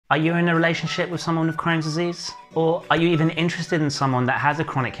Are you in a relationship with someone with Crohn's disease? Or are you even interested in someone that has a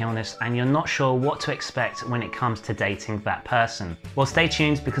chronic illness and you're not sure what to expect when it comes to dating that person? Well, stay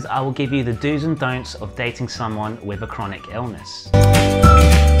tuned because I will give you the do's and don'ts of dating someone with a chronic illness.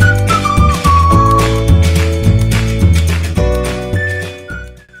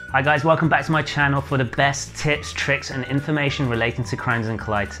 Hi guys, welcome back to my channel for the best tips, tricks and information relating to Crohn's and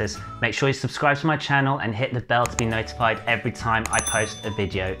colitis. Make sure you subscribe to my channel and hit the bell to be notified every time I post a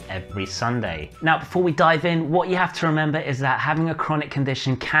video every Sunday. Now, before we dive in, what you have to remember is that having a chronic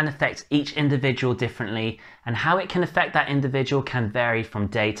condition can affect each individual differently, and how it can affect that individual can vary from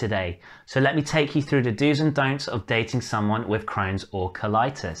day to day. So let me take you through the do's and don'ts of dating someone with Crohn's or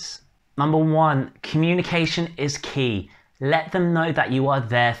colitis. Number 1, communication is key. Let them know that you are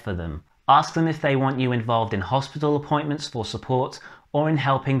there for them. Ask them if they want you involved in hospital appointments for support or in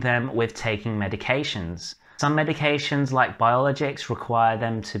helping them with taking medications. Some medications like biologics require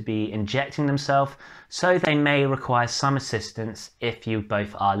them to be injecting themselves, so they may require some assistance if you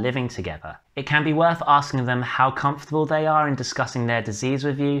both are living together. It can be worth asking them how comfortable they are in discussing their disease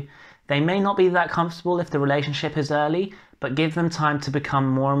with you. They may not be that comfortable if the relationship is early, but give them time to become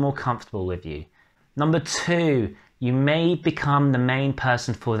more and more comfortable with you. Number 2, you may become the main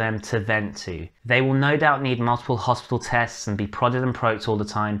person for them to vent to. They will no doubt need multiple hospital tests and be prodded and poked all the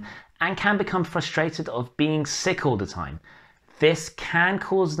time, and can become frustrated of being sick all the time. This can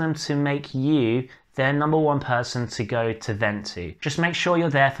cause them to make you their number 1 person to go to vent to. Just make sure you're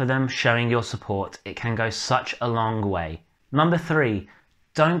there for them, showing your support. It can go such a long way. Number 3,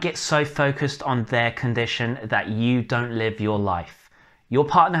 don't get so focused on their condition that you don't live your life. Your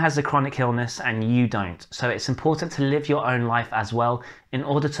partner has a chronic illness and you don't, so it's important to live your own life as well in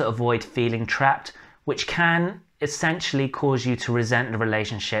order to avoid feeling trapped, which can essentially cause you to resent the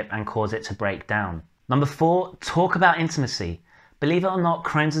relationship and cause it to break down. Number 4, talk about intimacy. Believe it or not,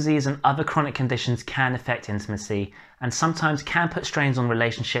 Crohn's disease and other chronic conditions can affect intimacy and sometimes can put strains on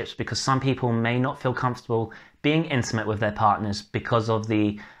relationships because some people may not feel comfortable being intimate with their partners because of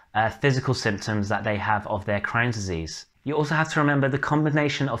the physical symptoms that they have of their Crohn's disease. You also have to remember the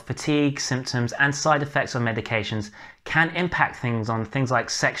combination of fatigue, symptoms and side effects of medications can impact things like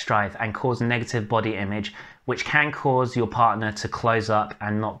sex drive and cause a negative body image, which can cause your partner to close up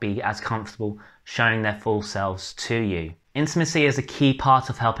and not be as comfortable showing their full selves to you. Intimacy is a key part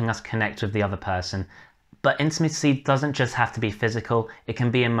of helping us connect with the other person, but intimacy doesn't just have to be physical, it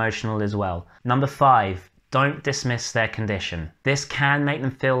can be emotional as well. Number 5, don't dismiss their condition. This can make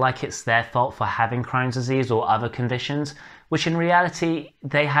them feel like it's their fault for having Crohn's disease or other conditions, which in reality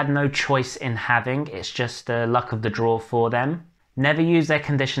they had no choice in having, it's just the luck of the draw for them. Never use their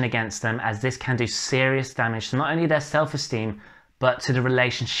condition against them, as this can do serious damage to not only their self-esteem, but to the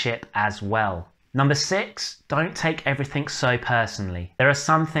relationship as well. Number 6, don't take everything so personally. There are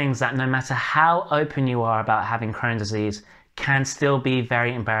some things that no matter how open you are about having Crohn's disease, can still be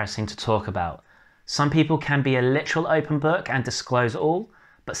very embarrassing to talk about. Some people can be a literal open book and disclose all,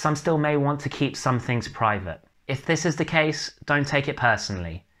 but some still may want to keep some things private. If this is the case, don't take it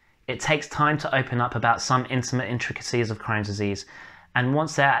personally. It takes time to open up about some intimate intricacies of Crohn's disease, and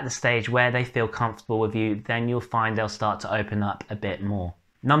once they're at the stage where they feel comfortable with you, then you'll find they'll start to open up a bit more.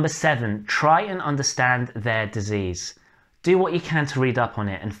 Number 7, try and understand their disease. Do what you can to read up on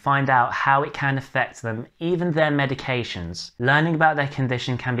it and find out how it can affect them, even their medications. Learning about their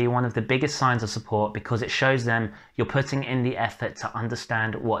condition can be one of the biggest signs of support because it shows them you're putting in the effort to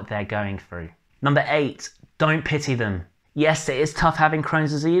understand what they're going through. Number 8, don't pity them. Yes, it is tough having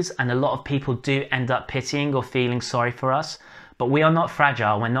Crohn's disease and a lot of people do end up pitying or feeling sorry for us, but we are not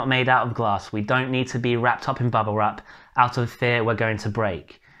fragile, we're not made out of glass. We don't need to be wrapped up in bubble wrap out of fear we're going to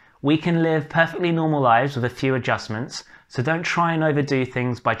break. We can live perfectly normal lives with a few adjustments, so don't try and overdo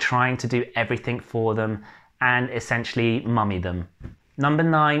things by trying to do everything for them and essentially mummy them. Number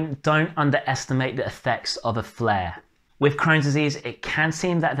 9, don't underestimate the effects of a flare. With Crohn's disease, it can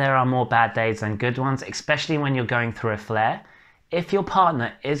seem that there are more bad days than good ones, especially when you're going through a flare. If your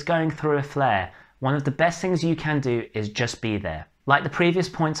partner is going through a flare, one of the best things you can do is just be there. Like the previous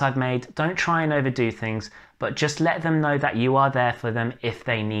points I've made, don't try and overdo things, but just let them know that you are there for them if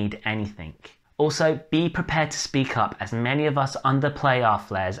they need anything. Also, be prepared to speak up, as many of us underplay our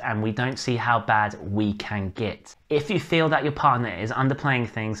flares and we don't see how bad we can get. If you feel that your partner is underplaying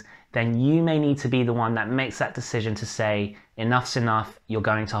things, then you may need to be the one that makes that decision to say, enough's enough, you're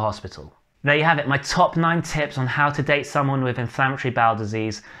going to hospital. There you have it, my top 9 tips on how to date someone with inflammatory bowel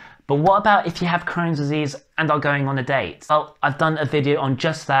disease. But what about if you have Crohn's disease and are going on a date? Well, I've done a video on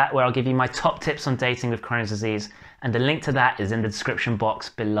just that where I'll give you my top tips on dating with Crohn's disease, and the link to that is in the description box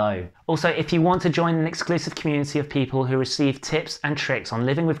below. Also, if you want to join an exclusive community of people who receive tips and tricks on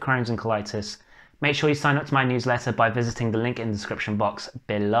living with Crohn's and colitis, make sure you sign up to my newsletter by visiting the link in the description box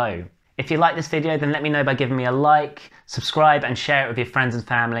below. If you like this video, then let me know by giving me a like, subscribe and share it with your friends and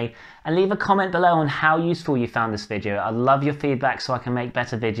family, and leave a comment below on how useful you found this video. I love your feedback so I can make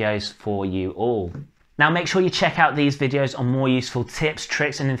better videos for you all. Now make sure you check out these videos on more useful tips,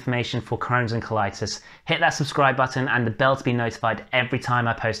 tricks and information for Crohn's and colitis. Hit that subscribe button and the bell to be notified every time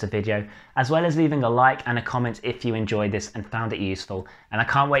I post a video, as well as leaving a like and a comment if you enjoyed this and found it useful. And I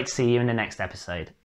can't wait to see you in the next episode.